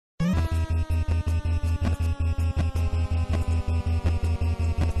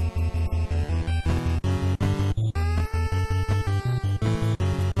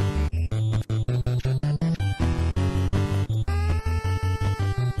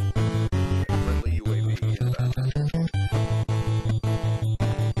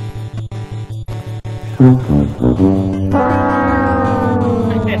Oh.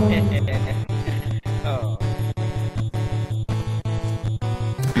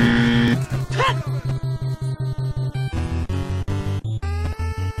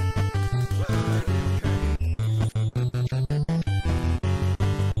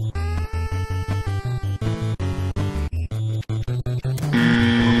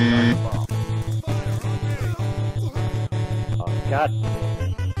 God.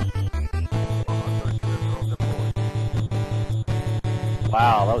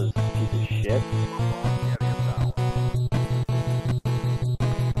 Wow, that was a piece of shit.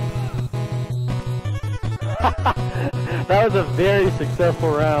 That was a very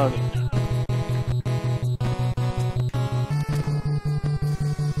successful round.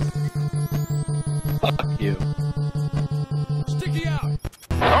 Fuck you. Sticky out.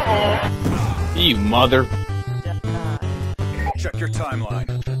 Uh-oh. You mother. Check your timeline.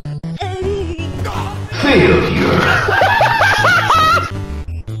 Failure.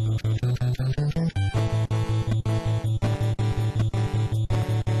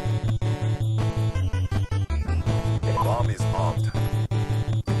 Bomb is armed.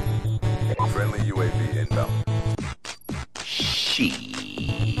 Friendly UAV inbound. Shit.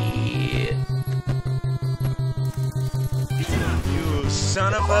 You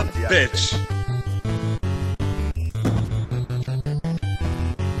son of a bitch.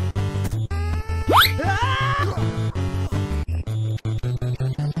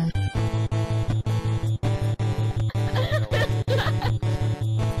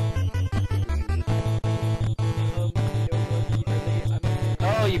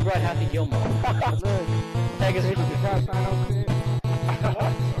 Oh, you brought Happy Gilmore. Look. Pegasus. What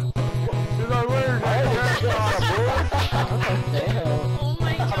the hell? Oh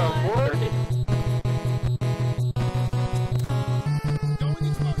my god.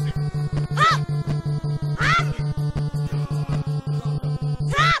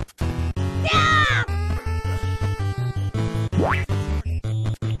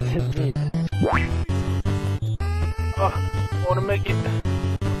 Oh, wanna make it.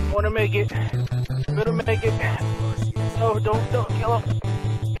 Wanna make it. Gonna make it. No, don't kill him.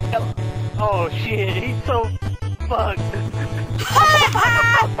 Kill him. Oh shit, he's so fucked.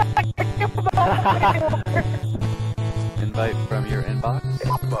 Invite from your inbox.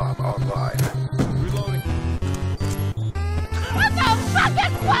 Bomb online. Reloading. What the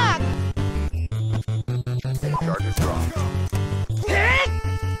fucking fuck? Charges dropped.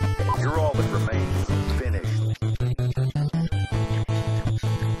 You're all that remains. Finished.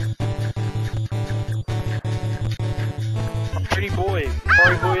 Pretty boy.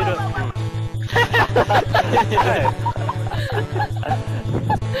 Party boy it up.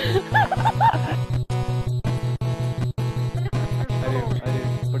 I do.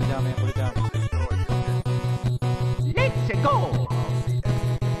 Put it down, man. Put it down. Let's go.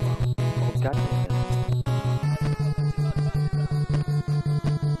 Oh, god damn it.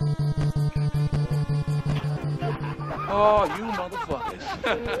 Oh, you motherfuckers.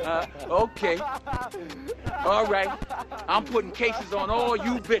 Okay. All right. I'm putting cases on all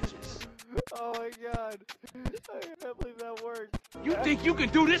you bitches. Oh my god. I can't believe that worked. You think you can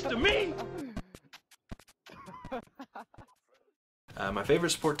do this to me? My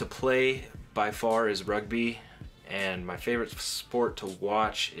favorite sport to play by far is rugby, and my favorite sport to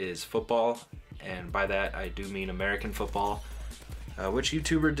watch is football, and by that I do mean American football. Which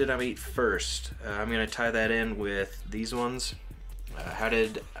YouTuber did I meet first? I'm going to tie that in with these ones. How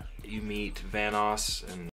did you meet Vanoss and